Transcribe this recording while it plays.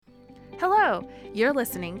Hello, you're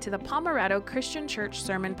listening to the Pomerado Christian Church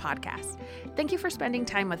Sermon Podcast. Thank you for spending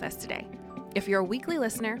time with us today. If you're a weekly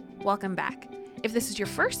listener, welcome back. If this is your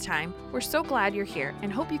first time, we're so glad you're here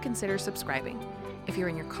and hope you consider subscribing. If you're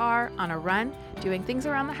in your car, on a run, doing things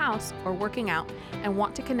around the house, or working out, and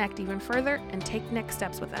want to connect even further and take next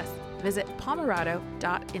steps with us, visit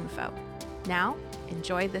pomerado.info. Now,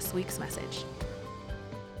 enjoy this week's message.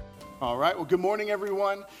 All right, well, good morning,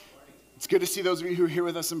 everyone. It's good to see those of you who are here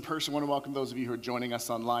with us in person. I want to welcome those of you who are joining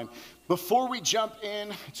us online. Before we jump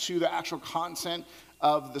in to the actual content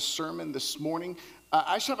of the sermon this morning,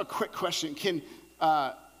 I just have a quick question.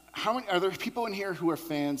 Are there people in here who are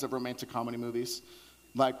fans of romantic comedy movies?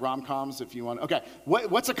 Like rom-coms, if you want? Okay,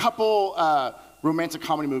 what's a couple romantic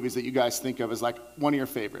comedy movies that you guys think of as like one of your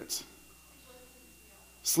favorites?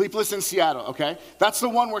 Sleepless in Seattle, okay? That's the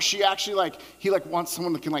one where he wants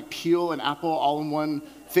someone that can peel an apple all in one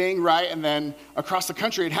thing, right? And then across the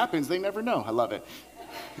country it happens. They never know. I love it.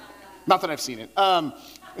 Not that I've seen it.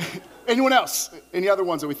 Anyone else? Any other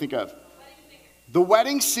ones that we think of? The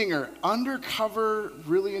Wedding Singer, undercover,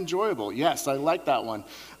 really enjoyable. Yes, I like that one.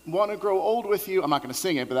 Want to Grow Old with You. I'm not going to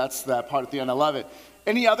sing it, but that's that part at the end. I love it.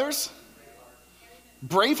 Any others?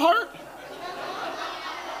 Braveheart?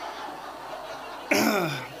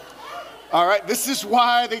 All right, this is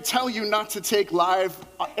why they tell you not to take live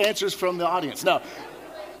answers from the audience. No.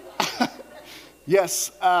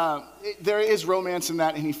 Yes, there is romance in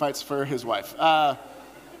that, and he fights for his wife.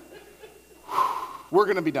 We're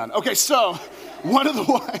going to be done. Okay, so one of the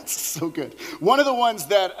ones, so good. One of the ones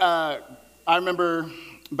that I remember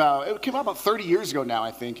it came out about 30 years ago now,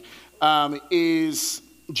 I think, is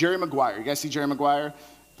Jerry Maguire. You guys see Jerry Maguire?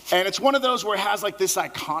 And it's one of those where it has this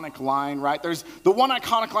iconic line, right? There's the one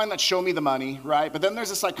iconic line that's show me the money, right? But then there's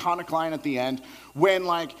this iconic line at the end when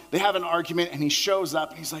they have an argument and he shows up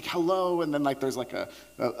and he's like, hello. And then there's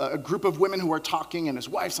a group of women who are talking and his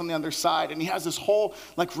wife's on the other side. And he has this whole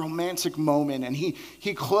romantic moment. And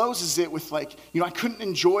he closes it with I couldn't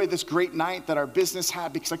enjoy this great night that our business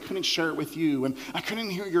had because I couldn't share it with you. And I couldn't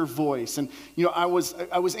hear your voice. And, I was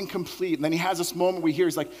incomplete. And then he has this moment where he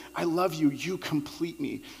hears I love you, you complete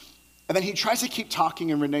me. And then he tries to keep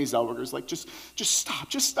talking, and Renee Zellweger's like, just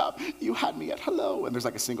stop. You had me at hello. And there's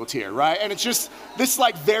a single tear, right? And it's just this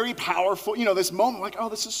very powerful, this moment, oh,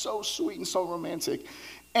 this is so sweet and so romantic.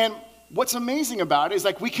 And what's amazing about it is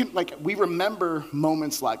we remember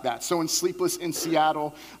moments like that. So in Sleepless in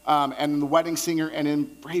Seattle, and in The Wedding Singer, and in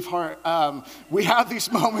Braveheart, we have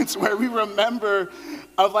these moments where we remember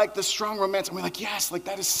of the strong romance, and we're yes,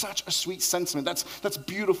 that is such a sweet sentiment. That's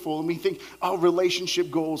beautiful. And we think, oh,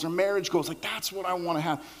 relationship goals or marriage goals, that's what I want to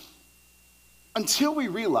have. Until we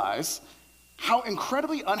realize how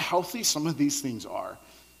incredibly unhealthy some of these things are.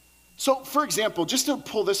 So, for example, just to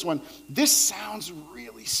pull this one, this sounds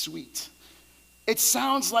really sweet. It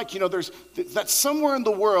sounds there's that somewhere in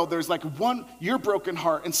the world, there's your broken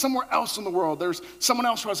heart, and somewhere else in the world, there's someone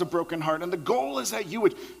else who has a broken heart. And the goal is that you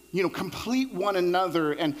would, complete one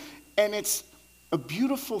another. And it's a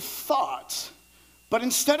beautiful thought. But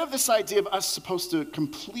instead of this idea of us supposed to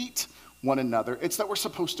complete one another, it's that we're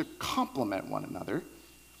supposed to complement one another.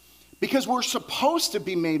 Because we're supposed to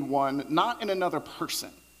be made one, not in another person.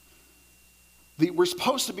 We're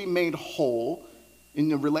supposed to be made whole in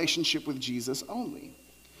the relationship with Jesus only.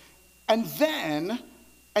 And then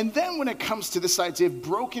when it comes to this idea of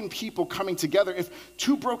broken people coming together, if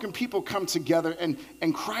two broken people come together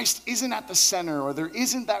and Christ isn't at the center or there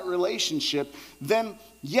isn't that relationship, then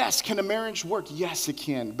yes, can a marriage work? Yes, it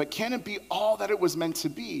can. But can it be all that it was meant to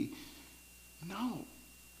be? No.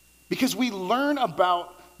 Because we learn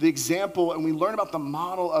about the example and we learn about the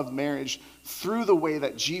model of marriage through the way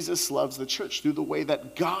that Jesus loves the church, through the way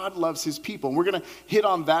that God loves his people. And we're going to hit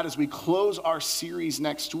on that as we close our series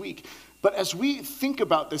next week. But as we think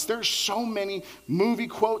about this, there are so many movie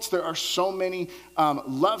quotes, there are so many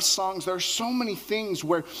love songs, there are so many things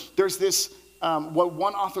where there's this what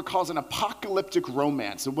one author calls an apocalyptic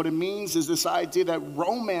romance. And what it means is this idea that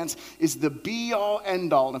romance is the be-all,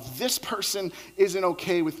 end-all. And if this person isn't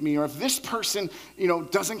okay with me, or if this person,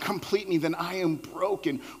 doesn't complete me, then I am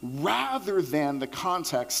broken. Rather than the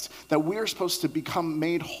context that we're supposed to become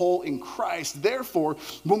made whole in Christ. Therefore,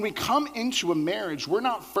 when we come into a marriage, we're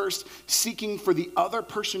not first seeking for the other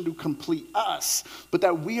person to complete us, but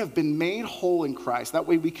that we have been made whole in Christ. That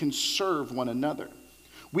way we can serve one another.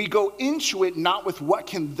 We go into it not with what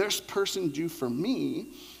can this person do for me,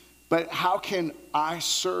 but how can I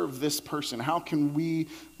serve this person? How can we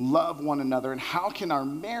love one another? And how can our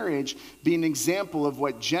marriage be an example of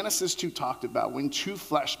what Genesis 2 talked about when two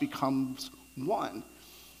flesh becomes one?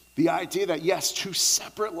 The idea that, yes, two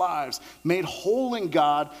separate lives made whole in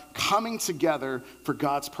God, coming together for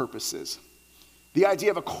God's purposes. The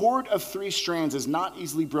idea of a cord of three strands is not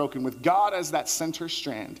easily broken, with God as that center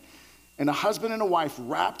strand, and a husband and a wife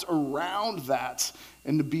wrapped around that,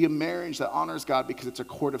 and to be a marriage that honors God because it's a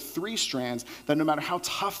cord of three strands that no matter how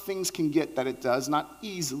tough things can get, that it does not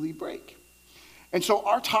easily break. And so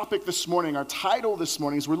our topic this morning, our title this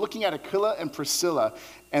morning, is we're looking at Aquila and Priscilla,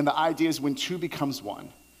 and the idea is when two becomes one.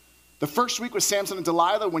 The first week was Samson and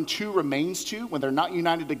Delilah, when two remains two, when they're not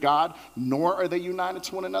united to God, nor are they united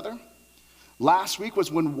to one another. Last week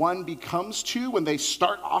was when one becomes two, when they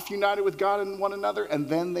start off united with God and one another, and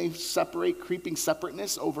then they separate, creeping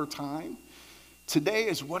separateness over time. Today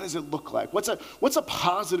is, what does it look like? What's a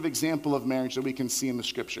positive example of marriage that we can see in the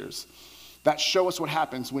scriptures that show us what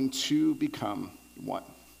happens when two become one?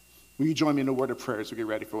 Will you join me in a word of prayer as we get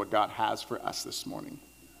ready for what God has for us this morning?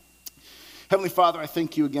 Heavenly Father, I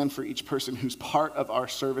thank you again for each person who's part of our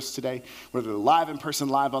service today, whether they're live in person,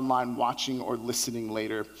 live online, watching, or listening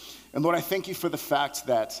later. And Lord, I thank you for the fact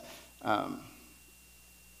that,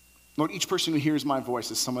 Lord, each person who hears my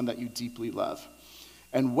voice is someone that you deeply love.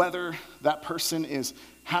 And whether that person is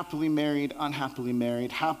happily married,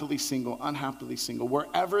 happily single, unhappily single,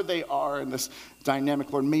 wherever they are in this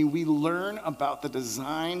dynamic, Lord, may we learn about the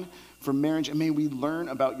design for marriage, and may we learn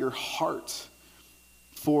about your heart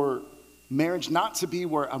for marriage, not to be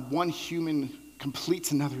where one human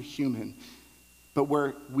completes another human, but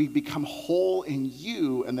where we become whole in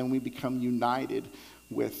you and then we become united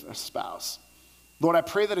with a spouse. Lord, I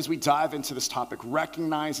pray that as we dive into this topic,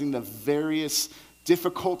 recognizing the various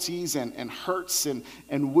difficulties and hurts and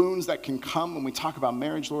wounds that can come when we talk about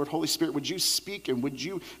marriage, Lord, Holy Spirit, would you speak and would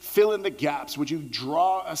you fill in the gaps? Would you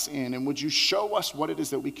draw us in and would you show us what it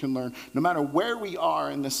is that we can learn, no matter where we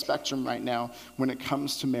are in this spectrum right now when it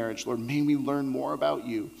comes to marriage? Lord, may we learn more about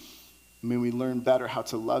you. May we learn better how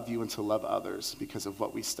to love you and to love others because of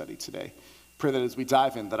what we study today. Pray that as we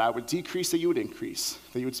dive in, that I would decrease, that you would increase,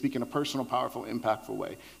 that you would speak in a personal, powerful, impactful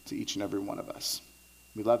way to each and every one of us.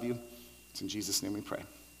 We love you. It's in Jesus' name we pray.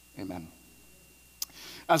 Amen.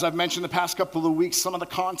 As I've mentioned the past couple of weeks, some of the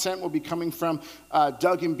content will be coming from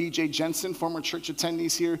Doug and BJ Jensen, former church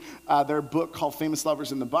attendees here, their book called Famous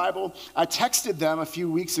Lovers in the Bible. I texted them a few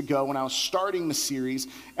weeks ago when I was starting the series,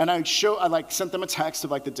 and I sent them a text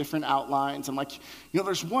of the different outlines. I'm like,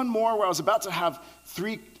 there's one more where I was about to have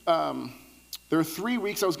there are 3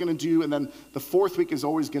 weeks I was going to do, and then the fourth week is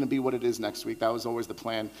always going to be what it is next week. That was always the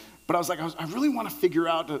plan. But I was like, I really want to figure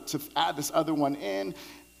out to add this other one in.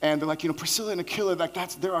 And they're like, Priscilla and Aquila,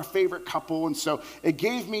 they're our favorite couple. And so it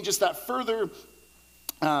gave me just that further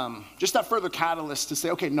catalyst to say,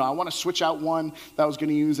 okay, no, I want to switch out one that I was going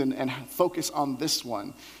to use and focus on this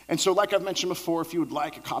one. And so like I've mentioned before, if you would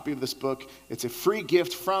like a copy of this book, it's a free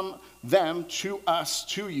gift from them to us,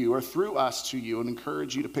 to you, or through us to you, and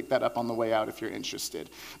encourage you to pick that up on the way out if you're interested.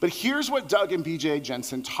 But here's what Doug and BJ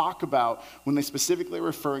Jensen talk about when they specifically are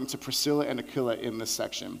referring to Priscilla and Aquila in this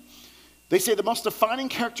section. They say the most defining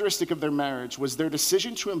characteristic of their marriage was their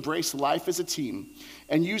decision to embrace life as a team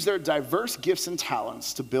and use their diverse gifts and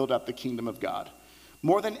talents to build up the kingdom of God.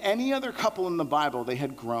 More than any other couple in the Bible, they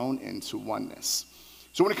had grown into oneness.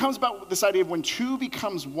 So when it comes about this idea of when two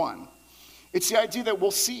becomes one, it's the idea that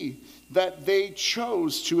we'll see that they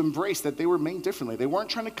chose to embrace that they were made differently. They weren't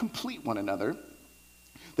trying to complete one another.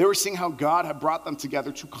 They were seeing how God had brought them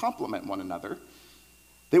together to complement one another.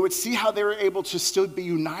 They would see how they were able to still be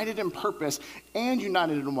united in purpose and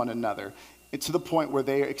united in one another, to the point where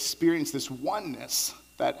they experience this oneness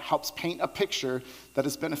that helps paint a picture that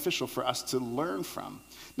is beneficial for us to learn from.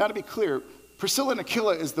 Now, to be clear, Priscilla and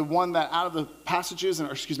Aquila is the one that out of the passages,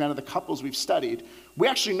 out of the couples we've studied, we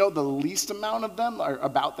actually know the least amount of them, or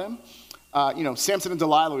about them. Samson and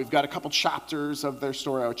Delilah, we've got a couple chapters of their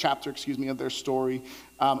story, or a chapter, of their story.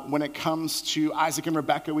 When it comes to Isaac and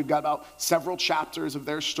Rebekah, we've got about several chapters of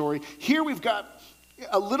their story. Here we've got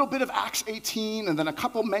a little bit of Acts 18 and then a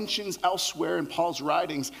couple mentions elsewhere in Paul's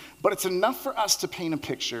writings, but it's enough for us to paint a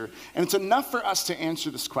picture, and it's enough for us to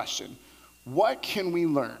answer this question. What can we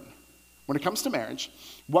learn? When it comes to marriage,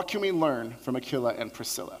 what can we learn from Aquila and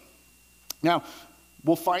Priscilla? Now,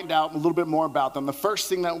 we'll find out a little bit more about them. The first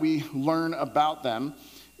thing that we learn about them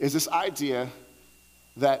is this idea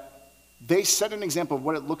that they set an example of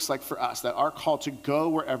what it looks like for us, that our call to go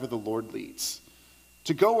wherever the Lord leads,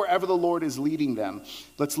 to go wherever the Lord is leading them.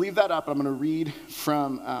 Let's leave that up. I'm going to read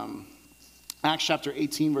from Acts chapter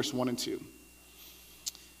 18, verse 1 and 2.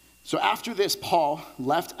 So after this, Paul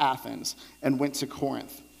left Athens and went to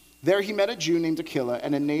Corinth. There he met a Jew named Aquila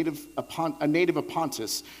and a native of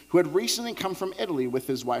Pontus who had recently come from Italy with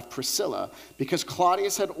his wife Priscilla because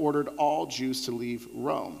Claudius had ordered all Jews to leave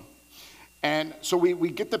Rome. And so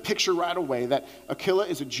we get the picture right away that Aquila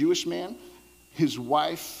is a Jewish man. His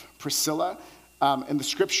wife Priscilla, in the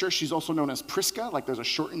scripture, she's also known as Prisca, like there's a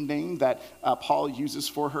shortened name that Paul uses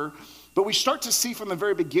for her. But we start to see from the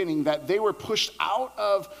very beginning that they were pushed out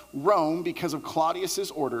of Rome because of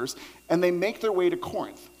Claudius's orders, and they make their way to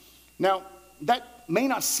Corinth. Now, that may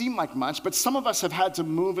not seem like much, but some of us have had to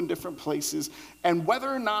move in different places, and whether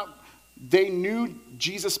or not they knew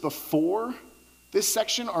Jesus before this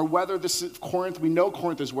section, or whether this is Corinth, we know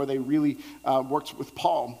Corinth is where they really worked with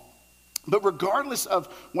Paul. But regardless of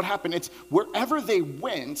what happened, it's wherever they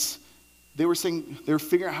went, they were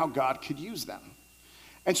figuring out how God could use them.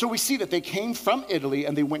 And so we see that they came from Italy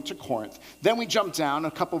and they went to Corinth. Then we jump down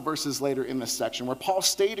a couple verses later in this section where Paul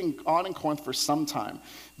stayed on in Corinth for some time.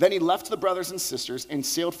 Then he left the brothers and sisters and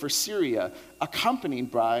sailed for Syria,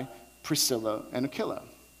 accompanied by Priscilla and Aquila.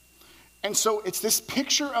 And so it's this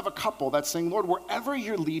picture of a couple that's saying, Lord, wherever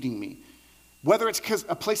you're leading me, whether it's because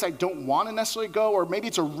a place I don't want to necessarily go, or maybe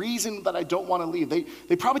it's a reason that I don't want to leave.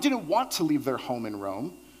 They probably didn't want to leave their home in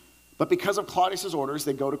Rome. But because of Claudius's orders,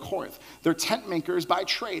 they go to Corinth. They're tent makers by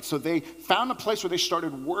trade. So they found a place where they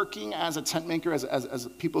started working as a tent maker, as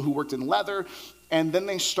people who worked in leather. And then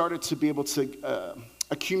they started to be able to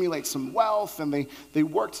accumulate some wealth, and they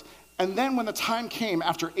worked. And then when the time came,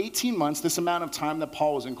 after 18 months, this amount of time that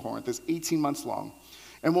Paul was in Corinth is 18 months long.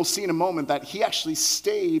 And we'll see in a moment that he actually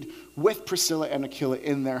stayed with Priscilla and Aquila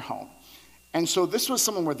in their home. And so this was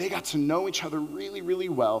someone where they got to know each other really, really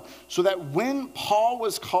well, so that when Paul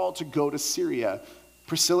was called to go to Syria,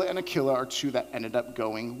 Priscilla and Aquila are two that ended up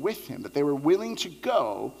going with him, that they were willing to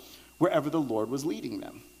go wherever the Lord was leading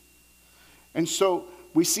them. And so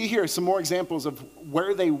we see here some more examples of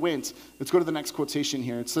where they went. Let's go to the next quotation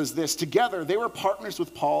here. It says this: together they were partners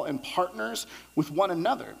with Paul and partners with one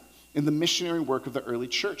another in the missionary work of the early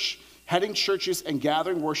church, heading churches and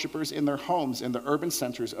gathering worshipers in their homes in the urban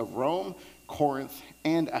centers of Rome, Corinth,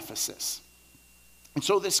 and Ephesus. And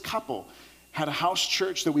so this couple had a house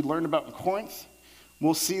church that we learned about in Corinth.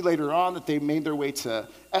 We'll see later on that they made their way to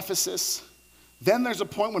Ephesus. Then there's a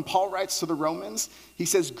point when Paul writes to the Romans. He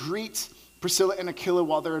says, greet Priscilla and Aquila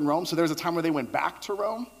while they're in Rome. So there's a time where they went back to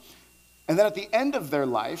Rome. And then at the end of their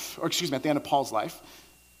life, at the end of Paul's life,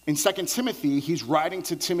 in 2 Timothy, he's writing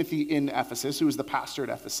to Timothy in Ephesus, who was the pastor at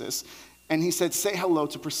Ephesus. And he said, say hello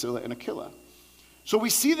to Priscilla and Aquila. So we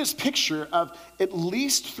see this picture of at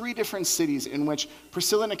least 3 different cities in which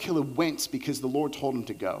Priscilla and Aquila went because the Lord told them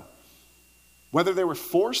to go. Whether they were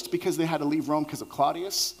forced because they had to leave Rome because of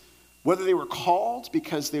Claudius, whether they were called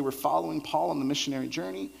because they were following Paul on the missionary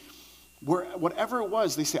journey, whatever it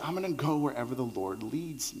was, they say, I'm going to go wherever the Lord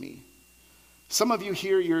leads me. Some of you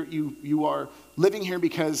here, you are living here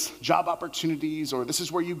because job opportunities, or this is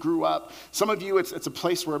where you grew up. Some of you, it's a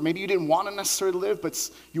place where maybe you didn't want to necessarily live, but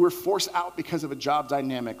you were forced out because of a job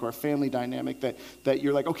dynamic or a family dynamic that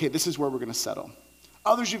you're like, okay, this is where we're going to settle.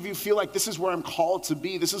 Others of you feel like this is where I'm called to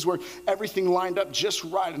be. This is where everything lined up just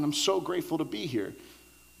right, and I'm so grateful to be here.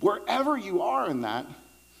 Wherever you are in that,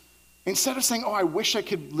 instead of saying, oh, I wish I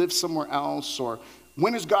could live somewhere else, or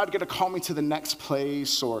when is God going to call me to the next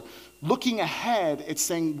place, or looking ahead, it's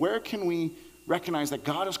saying, where can we recognize that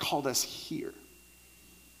God has called us here?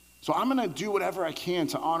 So I'm going to do whatever I can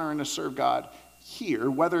to honor and to serve God here,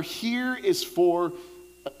 whether here is for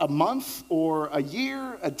a month or a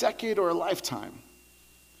year, a decade, or a lifetime.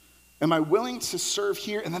 Am I willing to serve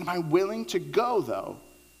here? And then am I willing to go, though,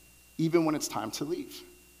 even when it's time to leave?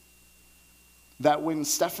 That when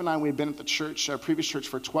Steph and I, we had been at the church, our previous church,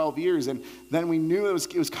 for 12 years, and then we knew it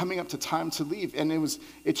was coming up to time to leave, and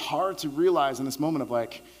it's hard to realize in this moment of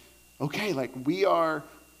like, okay, like we are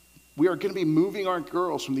going to be moving our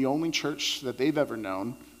girls from the only church that they've ever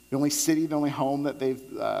known, the only city, the only home that they've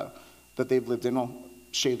lived in. I'll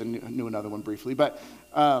show you knew another one briefly, but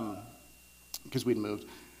because we'd moved,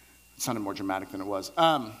 it sounded more dramatic than it was,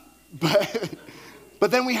 But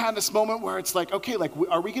then we had this moment where it's like, okay, like,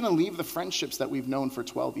 are we going to leave the friendships that we've known for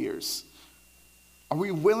 12 years? Are we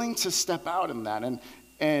willing to step out in that?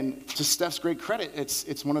 And to Steph's great credit,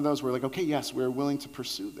 it's one of those where like, okay, yes, we're willing to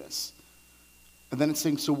pursue this. And then it's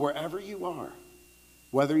saying, so wherever you are,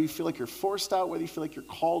 whether you feel like you're forced out, whether you feel like you're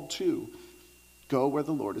called to, go where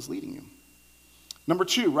the Lord is leading you. Number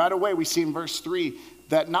 2, right away we see in verse 3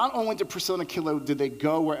 that not only did Priscilla and Aquila did they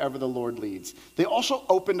go wherever the Lord leads, they also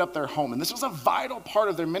opened up their home. And this was a vital part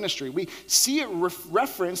of their ministry. We see it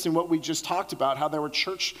referenced in what we just talked about, how there were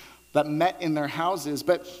church that met in their houses.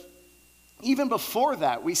 But even before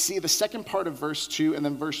that, we see the second part of verse 2 and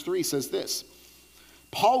then verse 3 says this.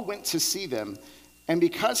 Paul went to see them, and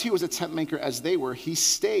because he was a tent maker as they were, he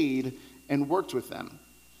stayed and worked with them.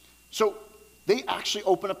 So they actually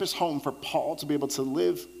opened up his home for Paul to be able to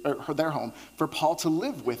live, or their home, for Paul to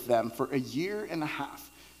live with them for a year and a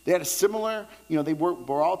half. They had a similar, they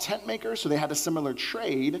were all tent makers, so they had a similar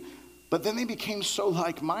trade, but then they became so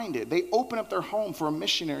like-minded. They opened up their home for a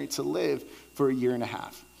missionary to live for a year and a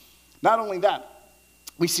half. Not only that,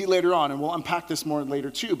 we see later on, and we'll unpack this more later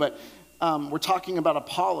too, but we're talking about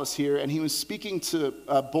Apollos here, and he was speaking to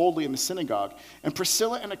boldly in the synagogue. And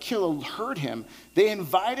Priscilla and Aquila heard him. They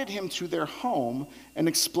invited him to their home and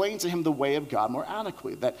explained to him the way of God more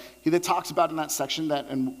adequately. That talks about in that section that,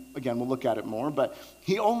 and again, we'll look at it more, but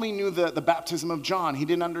he only knew the baptism of John. He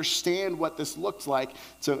didn't understand what this looked like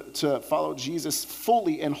to follow Jesus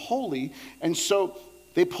fully and wholly. And so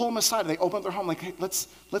they pull him aside. They open up their home like, hey, let's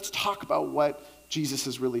talk about what Jesus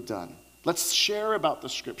has really done. Let's share about the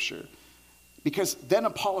scripture. Because then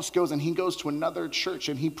Apollos goes and he goes to another church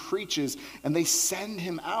and he preaches and they send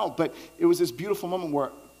him out. But it was this beautiful moment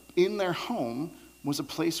where in their home was a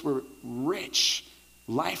place where rich,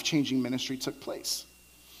 life-changing ministry took place.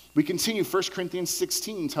 We continue. 1 Corinthians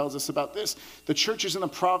 16 tells us about this. The churches in the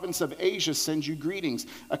province of Asia send you greetings.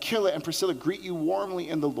 Aquila and Priscilla greet you warmly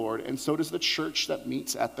in the Lord, and so does the church that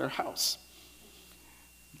meets at their house.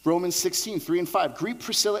 Romans 16, 3 and 5. Greet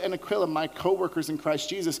Priscilla and Aquila, my co-workers in Christ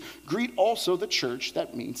Jesus. Greet also the church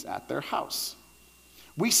that meets at their house.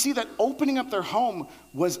 We see that opening up their home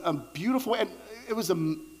was a beautiful, and it was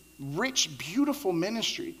a rich, beautiful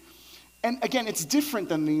ministry. And again, it's different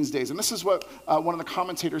than these days. And this is what one of the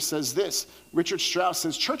commentators says this. Richard Strauss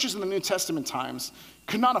says, churches in the New Testament times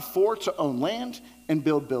could not afford to own land and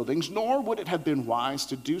build buildings, nor would it have been wise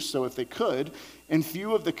to do so if they could, in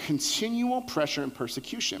view of the continual pressure and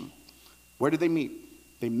persecution. Where did they meet?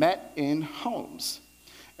 They met in homes.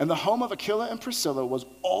 And the home of Aquila and Priscilla was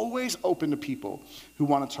always open to people who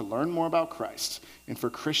wanted to learn more about Christ and for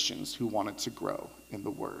Christians who wanted to grow in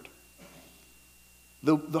the Word.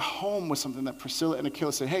 The home was something that Priscilla and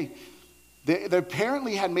Aquila said, hey, they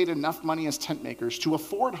apparently had made enough money as tent makers to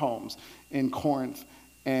afford homes in Corinth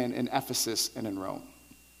and in Ephesus and in Rome.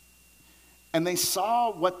 And they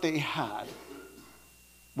saw what they had,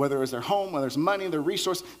 whether it was their home, whether it was money, their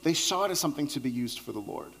resource, they saw it as something to be used for the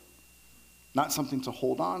Lord. Not something to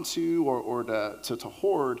hold on to or to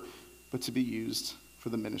hoard, but to be used for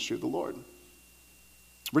the ministry of the Lord.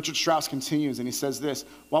 Richard Strauss continues and he says this,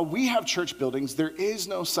 while we have church buildings, there is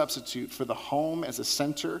no substitute for the home as a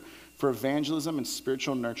center for evangelism and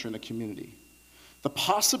spiritual nurture in the community. The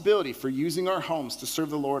possibility for using our homes to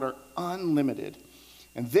serve the Lord are unlimited,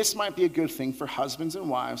 and this might be a good thing for husbands and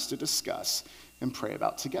wives to discuss and pray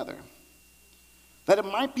about together. That it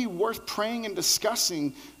might be worth praying and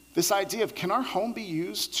discussing this idea of, can our home be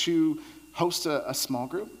used to host a small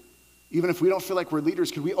group? Even if we don't feel like we're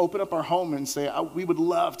leaders, could we open up our home and say, we would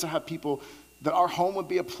love to have people, that our home would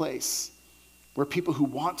be a place where people who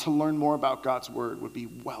want to learn more about God's word would be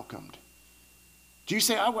welcomed? Do you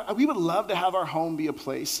say, we would love to have our home be a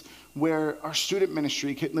place where our student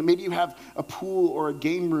ministry, maybe you have a pool or a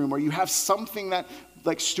game room, or you have something that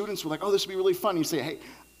like students were like, oh, this would be really fun. You say, hey,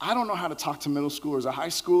 I don't know how to talk to middle schoolers or high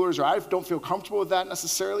schoolers, or I don't feel comfortable with that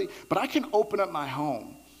necessarily, but I can open up my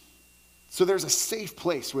home. So there's a safe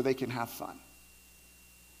place where they can have fun.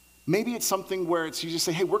 Maybe it's something where you just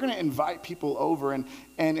say, hey, we're going to invite people over, and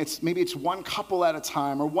maybe it's one couple at a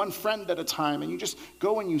time or one friend at a time, and you just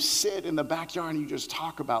go and you sit in the backyard and you just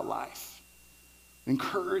talk about life.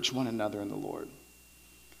 Encourage one another in the Lord.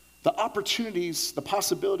 The opportunities, the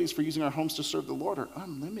possibilities for using our homes to serve the Lord are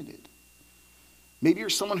unlimited. Maybe you're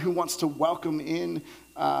someone who wants to welcome in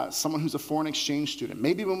someone who's a foreign exchange student.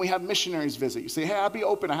 Maybe when we have missionaries visit, you say, hey, I'll be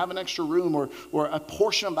open. I have an extra room or a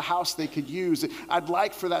portion of the house they could use. I'd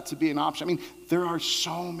like for that to be an option. I mean, there are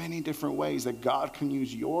so many different ways that God can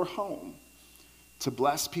use your home to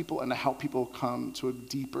bless people and to help people come to a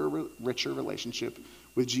deeper, richer relationship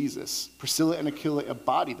with Jesus. Priscilla and Aquila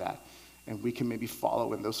embody that, and we can maybe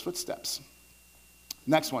follow in those footsteps.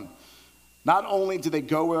 Next one. Not only did they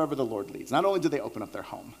go wherever the Lord leads, not only did they open up their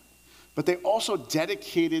home, but they also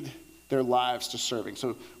dedicated their lives to serving.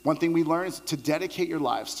 So one thing we learn is to dedicate your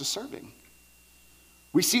lives to serving.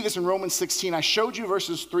 We see this in Romans 16. I showed you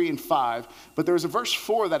verses 3 and 5, but there's a verse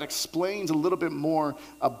 4 that explains a little bit more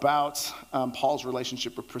about Paul's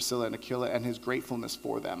relationship with Priscilla and Aquila and his gratefulness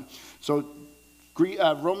for them. So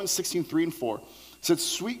Romans 16, 3 and 4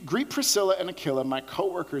 says, greet Priscilla and Aquila, my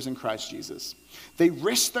co-workers in Christ Jesus. They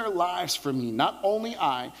risked their lives for me. Not only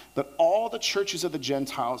I, but all the churches of the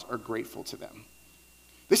Gentiles are grateful to them.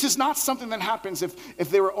 This is not something that happens if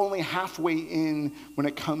they were only halfway in when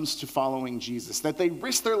it comes to following Jesus, that they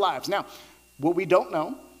risk their lives. Now, what we don't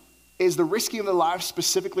know is the risking of their lives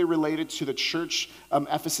specifically related to the church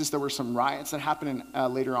Ephesus. There were some riots that happened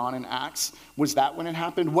later on in Acts. Was that when it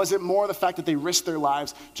happened? Was it more the fact that they risked their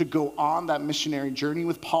lives to go on that missionary journey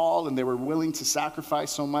with Paul and they were willing to sacrifice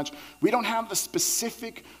so much? We don't have the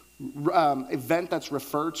specific event that's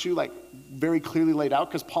referred to, like very clearly laid out,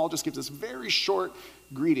 because Paul just gives this very short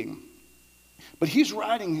greeting. But he's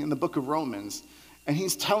writing in the book of Romans, and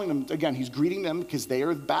he's telling them, again, he's greeting them because they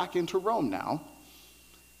are back into Rome now.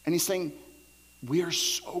 And he's saying, we are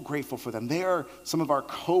so grateful for them. They are some of our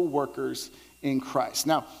co-workers in Christ.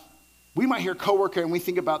 Now, we might hear co-worker and we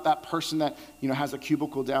think about that person that, has a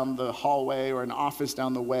cubicle down the hallway or an office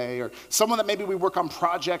down the way, or someone that maybe we work on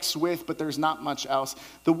projects with, but there's not much else.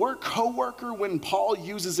 The word co-worker, when Paul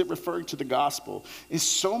uses it referring to the gospel, is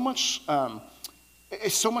so much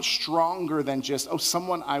stronger than just,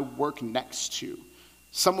 someone I work next to.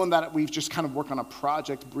 Someone that we've just kind of worked on a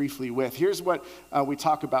project briefly with. Here's what we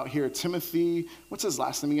talk about here. Timothy, what's his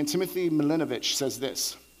last name again? Timothy Milinovich says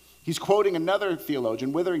this. He's quoting another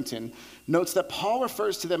theologian, Witherington, notes that Paul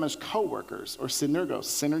refers to them as co-workers, or synergos,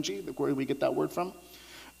 synergy, where we get that word from,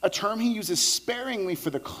 a term he uses sparingly for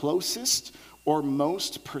the closest or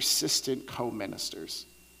most persistent co-ministers.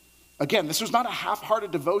 Again, this was not a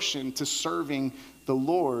half-hearted devotion to serving the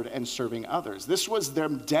Lord and serving others. This was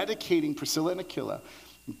them dedicating, Priscilla and Aquila,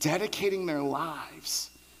 dedicating their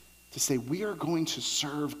lives to say, we are going to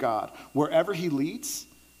serve God. Wherever he leads,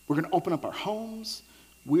 we're going to open up our homes.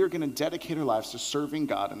 We are going to dedicate our lives to serving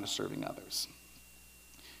God and to serving others.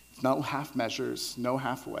 It's no half measures, no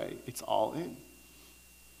halfway. It's all in.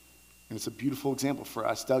 And it's a beautiful example for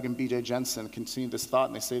us. Doug and BJ Jensen continue this thought,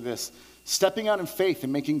 and they say this: stepping out in faith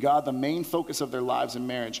and making God the main focus of their lives and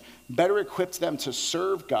marriage better equips them to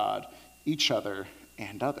serve God, each other,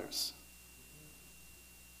 and others.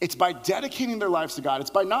 It's by dedicating their lives to God. It's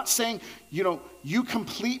by not saying, you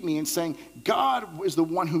complete me, and saying God is the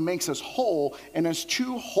one who makes us whole. And as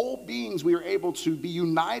two whole beings, we are able to be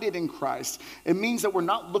united in Christ. It means that we're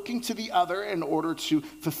not looking to the other in order to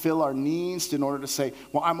fulfill our needs, in order to say,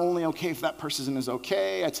 well, I'm only okay if that person is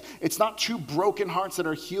okay. It's not two broken hearts that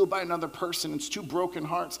are healed by another person. It's two broken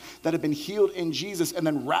hearts that have been healed in Jesus and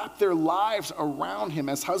then wrap their lives around him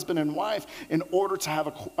as husband and wife in order to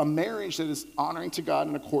have a marriage that is honoring to God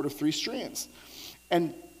in a cord of three strands.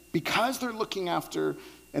 And because they're looking after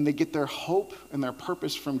and they get their hope and their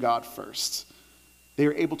purpose from God first, they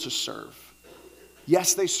are able to serve.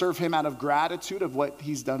 Yes, they serve him out of gratitude of what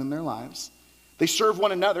he's done in their lives. They serve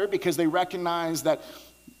one another because they recognize that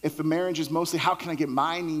if the marriage is mostly how can I get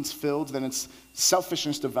my needs filled, then it's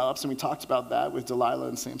selfishness develops, and we talked about that with Delilah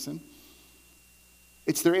and Samson.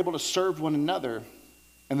 They're able to serve one another,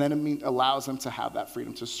 and then it allows them to have that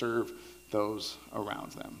freedom to serve those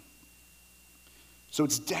around them. So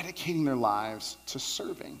it's dedicating their lives to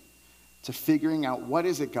serving, to figuring out what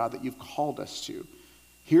is it, God, that you've called us to.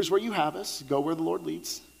 Here's where you have us. Go where the Lord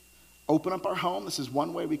leads. Open up our home. This is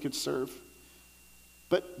one way we could serve.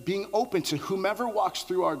 But being open to whomever walks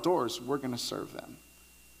through our doors, we're going to serve them.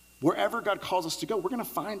 Wherever God calls us to go, we're going to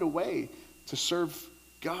find a way to serve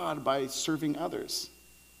God by serving others.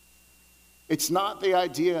 It's not the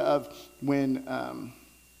idea of when...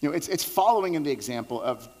 it's following in the example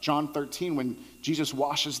of John 13 when Jesus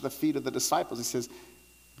washes the feet of the disciples. He says,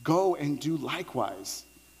 go and do likewise.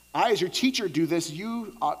 I, as your teacher, do this.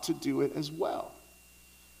 You ought to do it as well.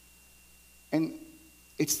 And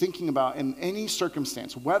it's thinking about in any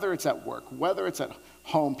circumstance, whether it's at work, whether it's at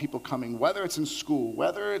home, people coming, whether it's in school,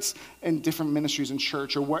 whether it's in different ministries in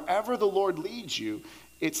church, or wherever the Lord leads you,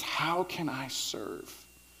 it's how can I serve?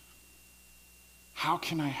 How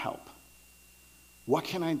can I help? What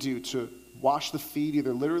can I do to wash the feet,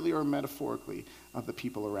 either literally or metaphorically, of the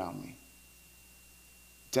people around me?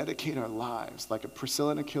 Dedicate our lives like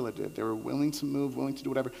Priscilla and Aquila did. They were willing to move, willing to do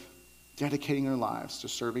whatever, dedicating their lives to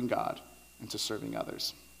serving God and to serving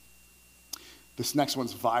others. This next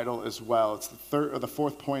one's vital as well. It's the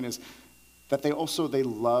fourth point is that they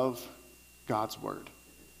love God's word.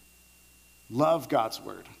 Love God's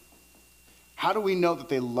word. How do we know that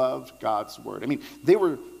they loved God's word? I mean, they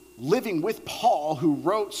were living with Paul, who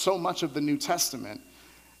wrote so much of the New Testament.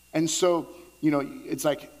 And so, it's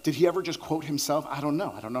like, did he ever just quote himself? I don't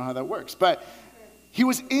know. I don't know how that works. But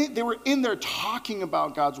they were in there talking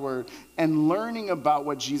about God's word and learning about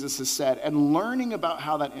what Jesus has said and learning about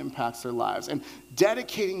how that impacts their lives and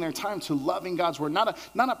dedicating their time to loving God's word. Not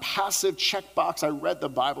a passive checkbox, I read the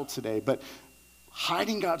Bible today, but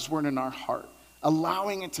hiding God's word in our heart,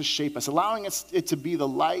 allowing it to shape us, allowing it to be the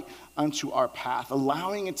light unto our path,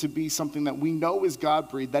 allowing it to be something that we know is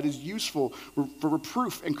God-breathed, that is useful for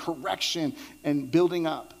reproof and correction and building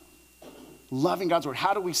up. Loving God's word.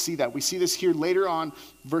 How do we see that? We see this here later on,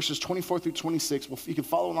 verses 24 through 26. Well, you can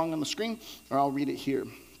follow along on the screen, or I'll read it here.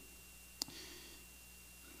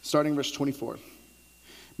 Starting verse 24.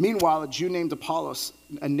 Meanwhile, a Jew named Apollos,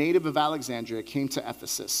 a native of Alexandria, came to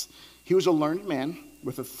Ephesus. He was a learned man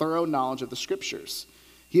with a thorough knowledge of the scriptures.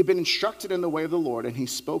 He had been instructed in the way of the Lord, and he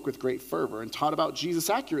spoke with great fervor and taught about Jesus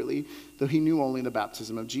accurately, though he knew only the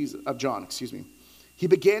baptism of John. He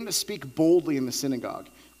began to speak boldly in the synagogue.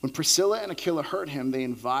 When Priscilla and Aquila heard him, they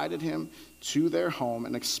invited him to their home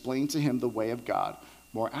and explained to him the way of God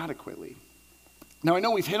more adequately. Now, I know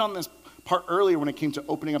we've hit on this part earlier when it came to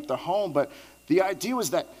opening up the home, but the idea was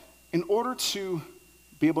that in order to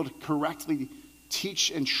be able to correctly teach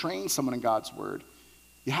and train someone in God's word,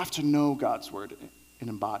 you have to know God's word and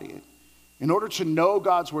embody it. In order to know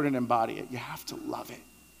God's word and embody it, you have to love it.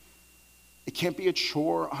 It can't be a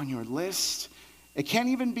chore on your list. It can't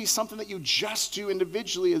even be something that you just do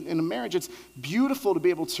individually in a marriage. It's beautiful to be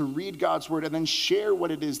able to read God's word and then share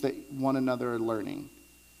what it is that one another are learning.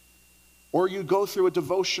 Or you go through a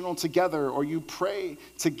devotional together, or you pray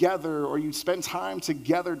together, or you spend time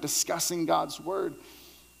together discussing God's word.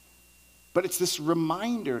 But it's this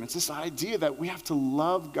reminder, and it's this idea that we have to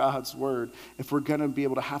love God's word if we're going to be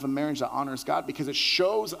able to have a marriage that honors God, because it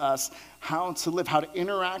shows us how to live, how to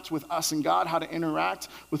interact with us and God, how to interact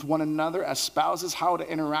with one another as spouses, how to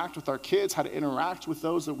interact with our kids, how to interact with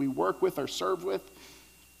those that we work with or serve with.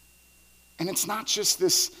 And it's not just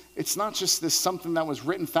this something that was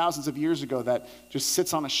written thousands of years ago that just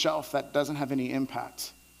sits on a shelf that doesn't have any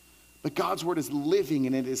impact. But God's word is living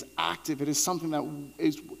and it is active. It is something that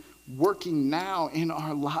is working now in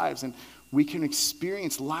our lives, and we can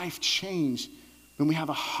experience life change when we have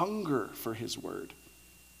a hunger for his word,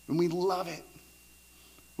 when we love it,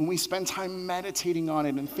 when we spend time meditating on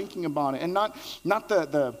it and thinking about it, and not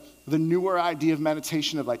the newer idea of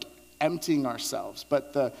meditation of like emptying ourselves,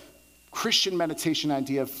 but the Christian meditation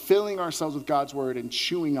idea of filling ourselves with God's word and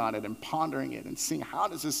chewing on it and pondering it and seeing how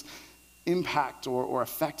does this impact or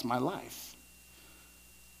affect my life.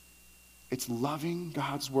 It's loving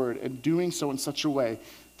God's word and doing so in such a way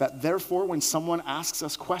that therefore when someone asks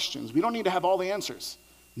us questions, we don't need to have all the answers.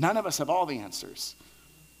 None of us have all the answers.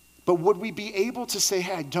 But would we be able to say,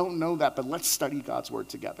 hey, I don't know that, but let's study God's word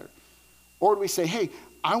together? Or would we say, hey,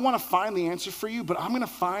 I want to find the answer for you, but I'm going to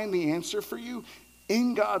find the answer for you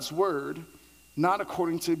in God's word, not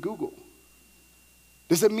according to Google?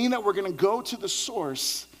 Does it mean that we're going to go to the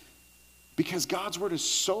source because God's word is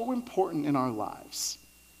so important in our lives?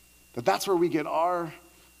 That's where we get our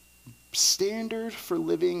standard for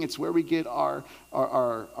living. It's where we get our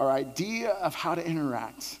idea of how to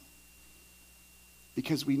interact.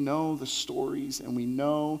 Because we know the stories and we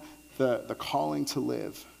know the calling to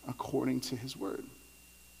live according to his word.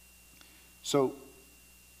 So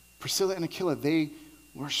Priscilla and Aquila, they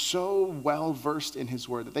were so well versed in his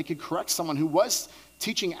word that they could correct someone who was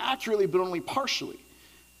teaching accurately but only partially.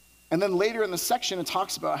 And then later in the section, it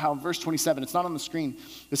talks about how, verse 27, it's not on the screen,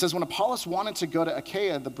 it says, when Apollos wanted to go to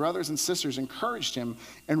Achaia, the brothers and sisters encouraged him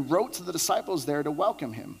and wrote to the disciples there to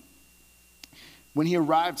welcome him. When he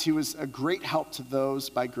arrived, he was a great help to those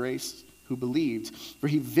by grace who believed, for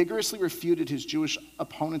he vigorously refuted his Jewish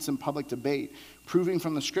opponents in public debate, proving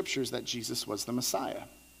from the scriptures that Jesus was the Messiah.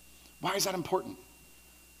 Why is that important?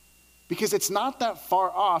 Because it's not that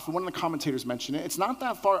far off, and one of the commentators mentioned it, it's not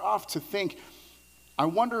that far off to think, I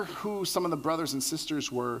wonder who some of the brothers and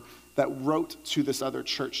sisters were that wrote to this other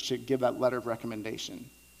church to give that letter of recommendation.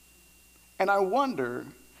 And I wonder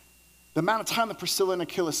the amount of time that Priscilla and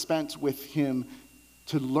Aquila spent with him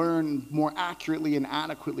to learn more accurately and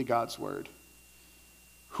adequately God's word.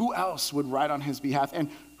 Who else would write on his behalf? And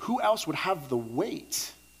who else would have the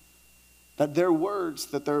weight that their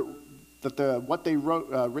words, what they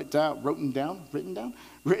written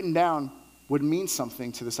down would mean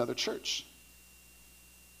something to this other church?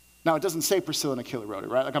 Now, it doesn't say Priscilla and Aquila wrote it,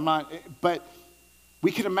 right? But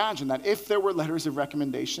we can imagine that if there were letters of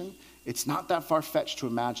recommendation, it's not that far-fetched to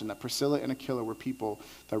imagine that Priscilla and Aquila were people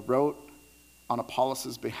that wrote on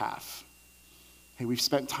Apollos' behalf. Hey, we've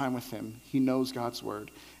spent time with him. He knows God's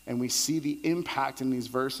word. And we see the impact in these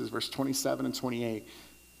verses, verse 27 and 28,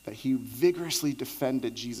 that he vigorously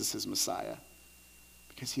defended Jesus as Messiah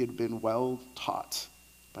because he had been well taught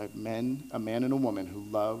by a man and a woman who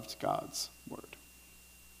loved God's word.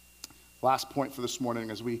 Last point for this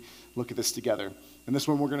morning as we look at this together. And this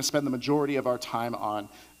one we're going to spend the majority of our time on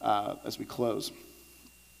as we close.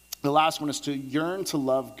 The last one is to yearn to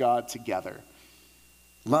love God together.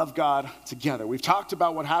 love God together. We've talked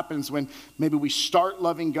about what happens when maybe we start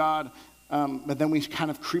loving God, but then we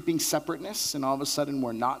kind of creeping separateness, and all of a sudden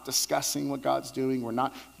we're not discussing what God's doing. We're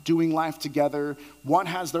not doing life together. One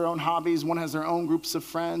has their own hobbies, one has their own groups of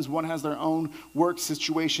friends, one has their own work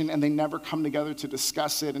situation, and they never come together to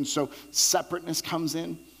discuss it. And so separateness comes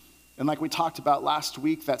in. And like we talked about last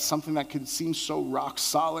week, that's something that could seem so rock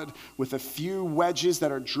solid with a few wedges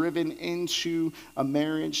that are driven into a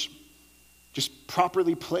marriage, just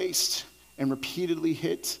properly placed and repeatedly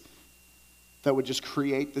hit, that would just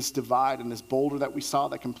create this divide and this boulder that we saw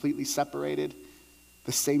that completely separated.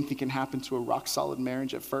 The same thing can happen to a rock solid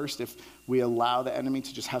marriage at first if we allow the enemy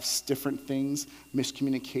to just have different things,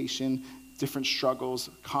 miscommunication, different struggles,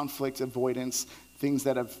 conflict, avoidance, things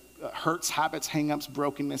that have hurts, habits, hang-ups,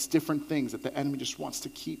 brokenness, different things that the enemy just wants to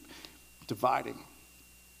keep dividing.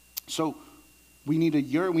 So we need to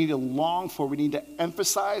yearn, we need to long for, we need to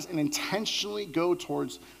emphasize and intentionally go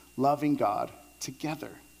towards loving God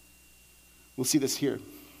together. We'll see this here.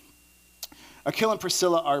 Aquila and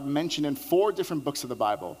Priscilla are mentioned in 4 different books of the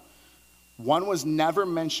Bible. One was never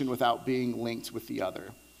mentioned without being linked with the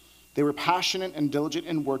other. They were passionate and diligent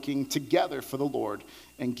in working together for the Lord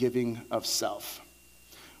and giving of self.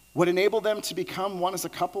 What enabled them to become one as a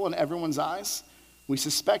couple in everyone's eyes? We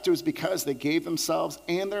suspect it was because they gave themselves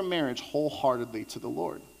and their marriage wholeheartedly to the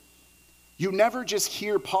Lord. You never just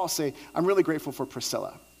hear Paul say, I'm really grateful for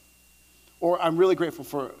Priscilla, or I'm really grateful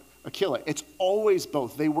for Aquila. It's always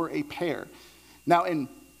both. They were a pair. Now, in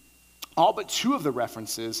all but 2 of the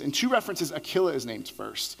references, in 2 references, Aquila is named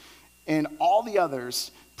first. In all the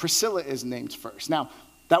others, Priscilla is named first. Now,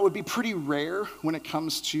 that would be pretty rare when it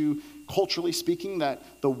comes to, culturally speaking, that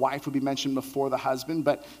the wife would be mentioned before the husband.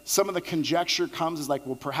 But some of the conjecture comes as like,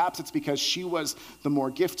 well, perhaps it's because she was the more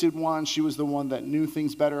gifted one. She was the one that knew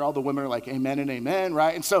things better. All the women are like, amen and amen,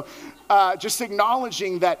 right? And so just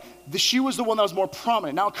acknowledging that she was the one that was more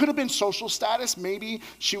prominent. Now, it could have been social status. Maybe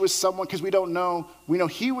she was someone, because we don't know. We know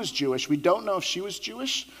he was Jewish. We don't know if she was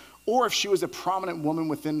Jewish or if she was a prominent woman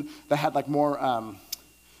within that had like more...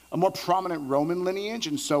 a more prominent Roman lineage,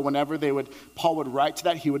 and so whenever Paul would write to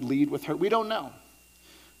that, he would lead with her. We don't know.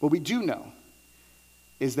 What we do know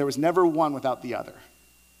is there was never one without the other.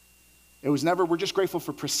 It was never, we're just grateful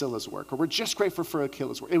for Priscilla's work, or we're just grateful for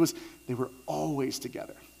Aquila's work. They were always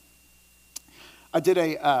together. I did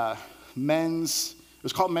it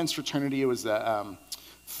was called Men's Fraternity. It was a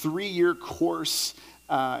 3-year course.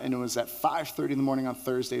 And it was at 5:30 in the morning on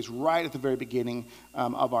Thursdays, right at the very beginning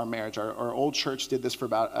of our marriage. Our old church did this for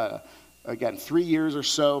about, 3 years or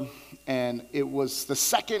so. And it was the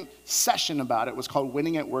second session about it was called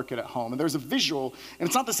Winning at Work and at Home. And there's a visual, and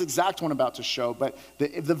it's not this exact one I'm about to show, but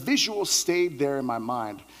the visual stayed there in my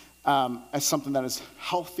mind as something that is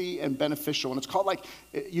healthy and beneficial. And it's called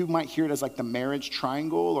you might hear it as like the marriage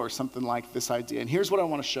triangle or something like this idea. And here's what I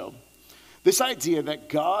want to show. This idea that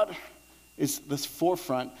God is this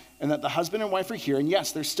forefront, and that the husband and wife are here. And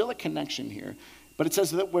yes, there's still a connection here. But it says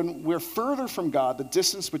that when we're further from God, the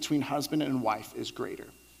distance between husband and wife is greater.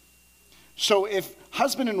 So if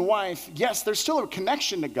husband and wife, yes, there's still a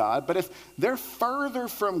connection to God, but if they're further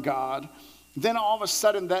from God, then all of a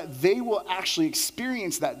sudden that they will actually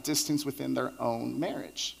experience that distance within their own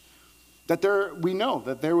marriage. We know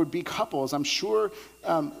that there would be couples, I'm sure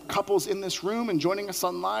couples in this room and joining us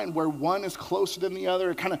online, where one is closer than the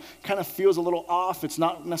other. It kind of feels a little off. It's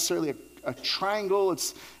not necessarily a triangle.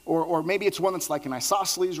 Or maybe it's one that's like an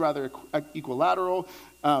isosceles, rather equilateral.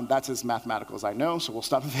 That's as mathematical as I know, so we'll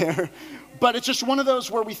stop there. But it's just one of those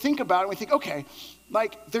where we think about it and we think, okay,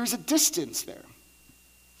 like there's a distance there.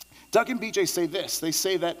 Doug and BJ say this. They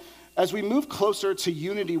say that as we move closer to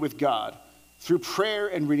unity with God, through prayer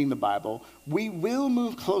and reading the Bible, we will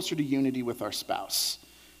move closer to unity with our spouse.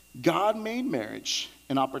 God made marriage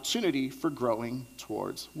an opportunity for growing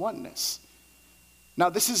towards oneness.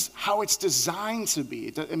 Now, this is how it's designed to be.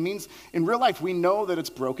 It means in real life, we know that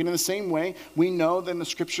it's broken. In the same way, we know that in the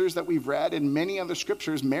scriptures that we've read, in many other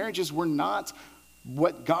scriptures, marriages were not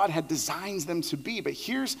what God had designed them to be. But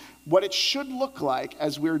here's what it should look like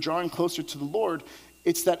as we're drawing closer to the Lord.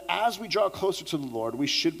 It's that as we draw closer to the Lord, we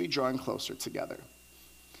should be drawing closer together.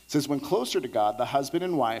 It says, when closer to God, the husband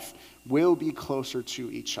and wife will be closer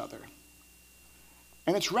to each other.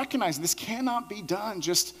 And it's recognized this cannot be done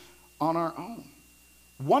just on our own.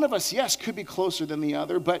 One of us, yes, could be closer than the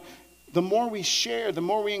other, but the more we share, the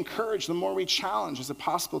more we encourage, the more we challenge, is it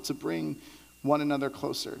possible to bring one another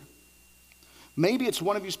closer? Maybe it's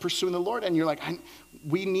one of you's pursuing the Lord and you're like,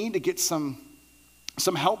 we need to get some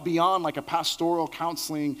some help beyond like a pastoral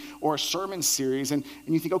counseling or a sermon series, and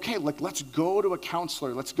you think, okay, let's go to a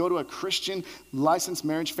counselor, let's go to a Christian licensed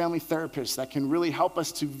marriage family therapist that can really help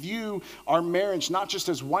us to view our marriage not just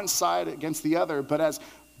as one side against the other, but as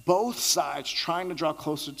both sides trying to draw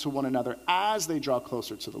closer to one another as they draw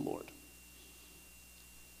closer to the Lord.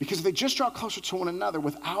 Because if they just draw closer to one another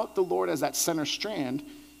without the Lord as that center strand,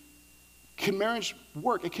 can marriage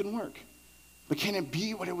work? It can work. But can it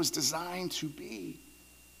be what it was designed to be?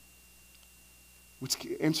 Let's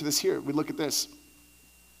answer this here. We look at this.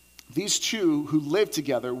 These two who lived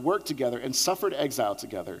together, worked together, and suffered exile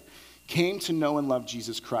together came to know and love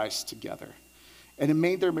Jesus Christ together. And it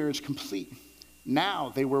made their marriage complete.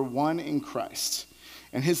 Now they were one in Christ.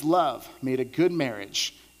 And his love made a good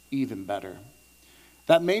marriage even better.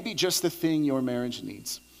 That may be just the thing your marriage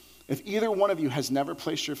needs. If either one of you has never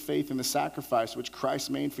placed your faith in the sacrifice which Christ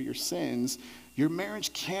made for your sins, your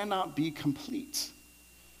marriage cannot be complete.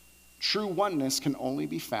 True oneness can only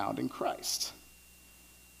be found in Christ.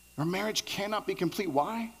 Our marriage cannot be complete.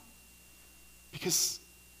 Why? Because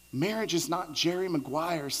marriage is not Jerry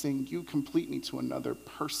Maguire saying, you complete me to another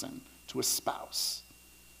person, to a spouse.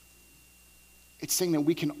 It's saying that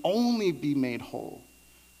we can only be made whole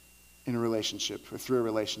in a relationship or through a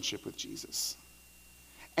relationship with Jesus.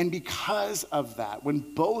 And because of that, when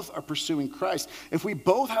both are pursuing Christ, if we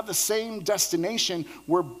both have the same destination,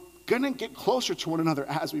 we're going to get closer to one another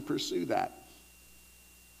as we pursue that.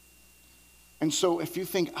 And so if you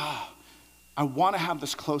think, I want to have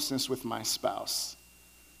this closeness with my spouse,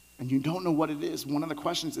 and you don't know what it is, one of the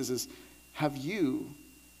questions is have you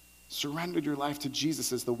surrendered your life to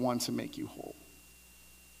Jesus as the one to make you whole?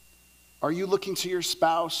 Are you looking to your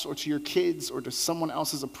spouse or to your kids or to someone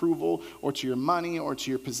else's approval or to your money or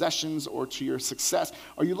to your possessions or to your success?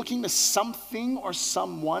 Are you looking to something or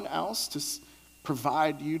someone else to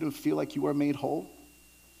provide you to feel like you are made whole?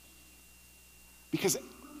 Because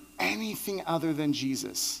anything other than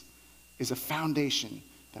Jesus is a foundation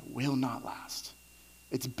that will not last.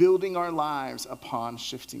 It's building our lives upon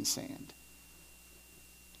shifting sand.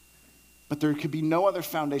 But there could be no other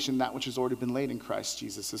foundation than that which has already been laid in Christ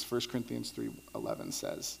Jesus, as 1 Corinthians 3:11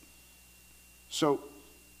 says. So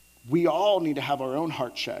we all need to have our own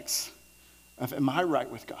heart checks of, am I right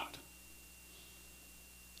with God?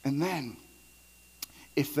 And then,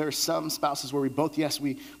 if there's some spouses where we both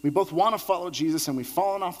want to follow Jesus and we've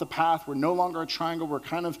fallen off the path, we're no longer a triangle, we're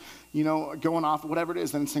kind of, going off, whatever it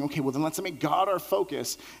is, then it's saying, okay, well then let's make God our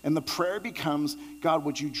focus. And the prayer becomes, God,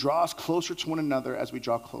 would you draw us closer to one another as we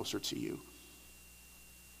draw closer to you?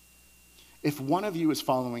 If one of you is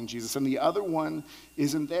following Jesus and the other one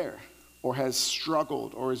isn't there or has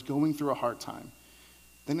struggled or is going through a hard time,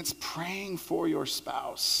 then it's praying for your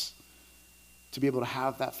spouse to be able to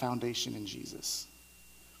have that foundation in Jesus.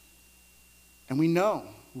 And we know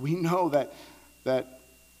that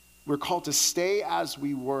we're called to stay as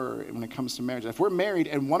we were when it comes to marriage. If we're married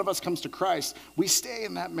and one of us comes to Christ, we stay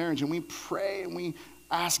in that marriage and we pray and we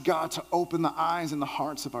ask God to open the eyes and the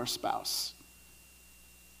hearts of our spouse.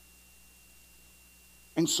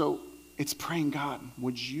 And so it's praying, God,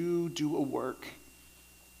 would you do a work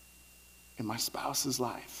in my spouse's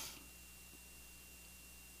life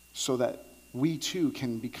so that we too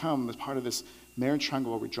can become as part of this marriage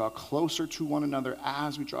triangle where we draw closer to one another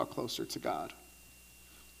as we draw closer to God.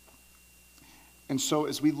 And so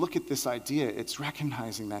as we look at this idea, it's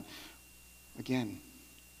recognizing that, again,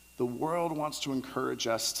 the world wants to encourage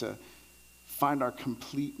us to find our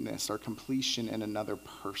completeness, our completion in another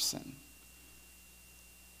person.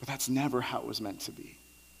 But that's never how it was meant to be.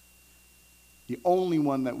 The only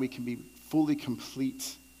one that we can be fully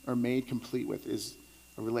complete or made complete with is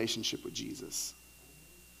a relationship with Jesus.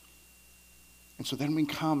 And so then we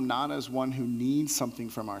come not as one who needs something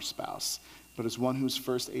from our spouse, but as one who's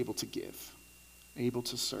first able to give, able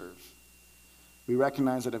to serve. We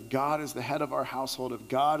recognize that if God is the head of our household, if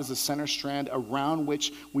God is the center strand around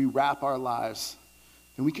which we wrap our lives,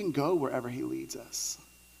 then we can go wherever he leads us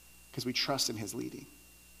because we trust in his leading.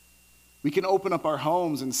 We can open up our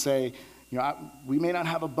homes and say, we may not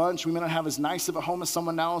have a bunch, we may not have as nice of a home as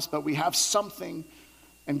someone else, but we have something,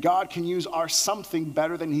 and God can use our something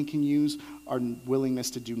better than he can use our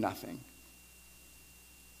willingness to do nothing.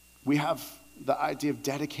 We have the idea of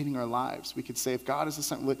dedicating our lives. We could say, if God is the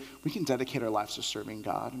center, we can dedicate our lives to serving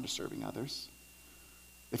God and to serving others.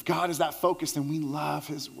 If God is that focused, then we love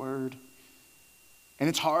his word. And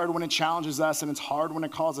it's hard when it challenges us, and it's hard when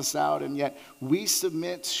it calls us out, and yet we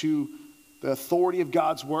submit to the authority of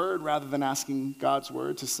God's word rather than asking God's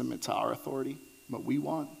word to submit to our authority, what we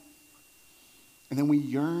want. And then we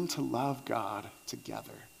yearn to love God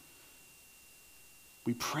together.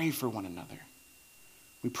 We pray for one another.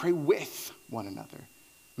 We pray with one another.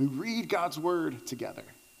 We read God's word together.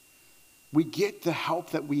 We get the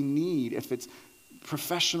help that we need if it's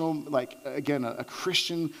professional, like, again, a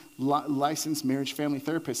Christian licensed marriage family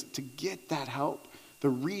therapist, to get that help, the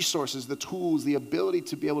resources, the tools, the ability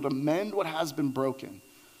to be able to mend what has been broken.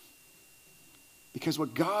 Because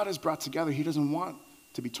what God has brought together, he doesn't want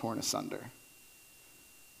to be torn asunder.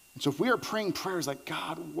 And so if we are praying prayers like,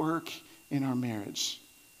 God, work in our marriage,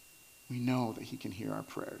 we know that he can hear our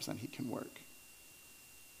prayers and he can work.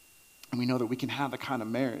 And we know that we can have the kind of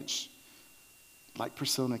marriage like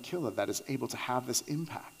Priscilla and Aquila that is able to have this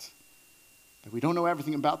impact. That we don't know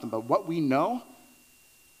everything about them, but what we know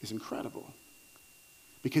is incredible.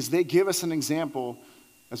 Because they give us an example,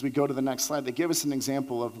 as we go to the next slide, they give us an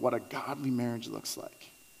example of what a godly marriage looks like.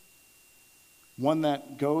 One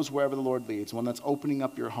that goes wherever the Lord leads, one that's opening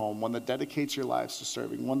up your home, one that dedicates your lives to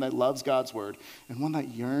serving, one that loves God's word, and one that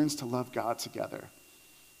yearns to love God together.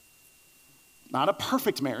 Not a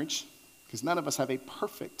perfect marriage, because none of us have a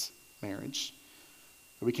perfect marriage,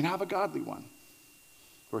 but we can have a godly one,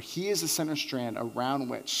 where he is the center strand around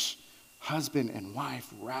which husband and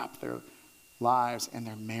wife wrap their lives and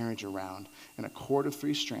their marriage around. And a cord of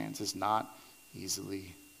 3 strands is not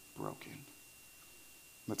easily broken.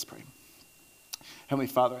 Let's pray. Heavenly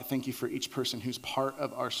Father, I thank you for each person who's part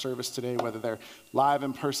of our service today, whether they're live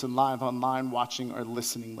in person, live online, watching, or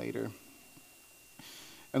listening later.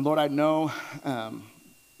 And Lord, I know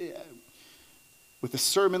with a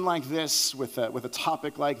sermon like this, with a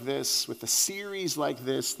topic like this, with a series like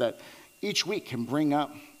this, that each week can bring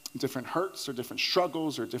up different hurts or different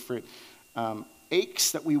struggles or different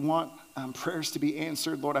aches that we want prayers to be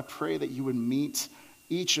answered. Lord, I pray that you would meet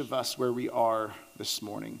each of us where we are this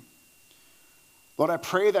morning. Lord, I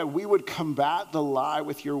pray that we would combat the lie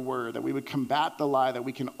with your word, that we would combat the lie that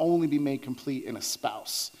we can only be made complete in a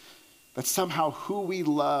spouse, that somehow who we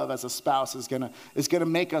love as a spouse is gonna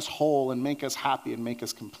make us whole and make us happy and make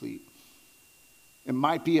us complete. It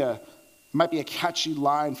might be a catchy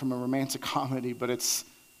line from a romantic comedy, but it's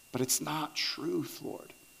not truth,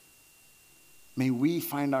 Lord. May we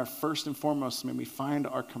find our first and foremost, may we find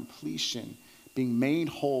our completion being made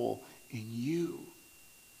whole in you.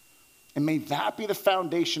 And may that be the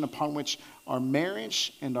foundation upon which our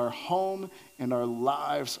marriage and our home and our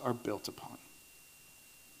lives are built upon.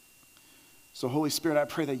 So Holy Spirit, I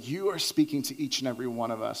pray that you are speaking to each and every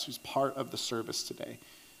one of us who's part of the service today.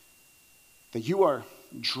 That you are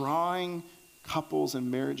drawing couples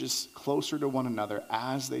and marriages closer to one another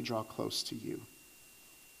as they draw close to you.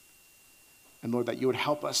 And Lord, that you would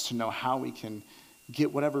help us to know how we can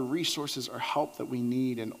get whatever resources or help that we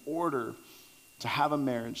need in order to have a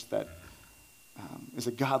marriage that is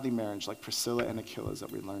a godly marriage like Priscilla and Aquila's that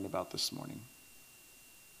we learned about this morning.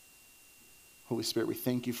 Holy Spirit, we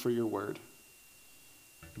thank you for your word.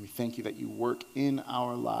 And we thank you that you work in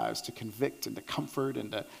our lives to convict and to comfort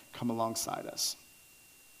and to come alongside us.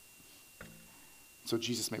 So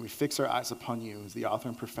Jesus, may we fix our eyes upon you as the author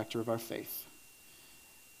and perfecter of our faith.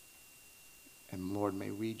 And Lord, may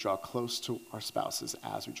we draw close to our spouses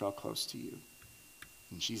as we draw close to you.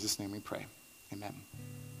 In Jesus' name we pray. Amen.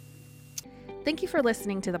 Thank you for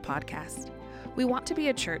listening to the podcast. We want to be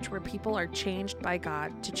a church where people are changed by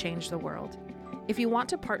God to change the world. If you want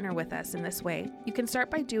to partner with us in this way, you can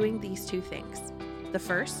start by doing these 2 things. The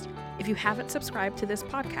first, if you haven't subscribed to this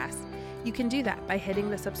podcast, you can do that by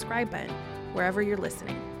hitting the subscribe button wherever you're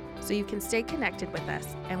listening, so you can stay connected with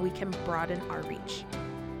us and we can broaden our reach.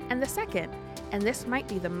 And the second, and this might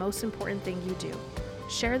be the most important thing you do,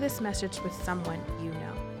 share this message with someone you know.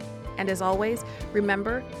 And as always,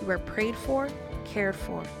 remember, you are prayed for, cared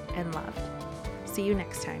for, and loved. See you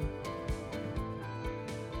next time.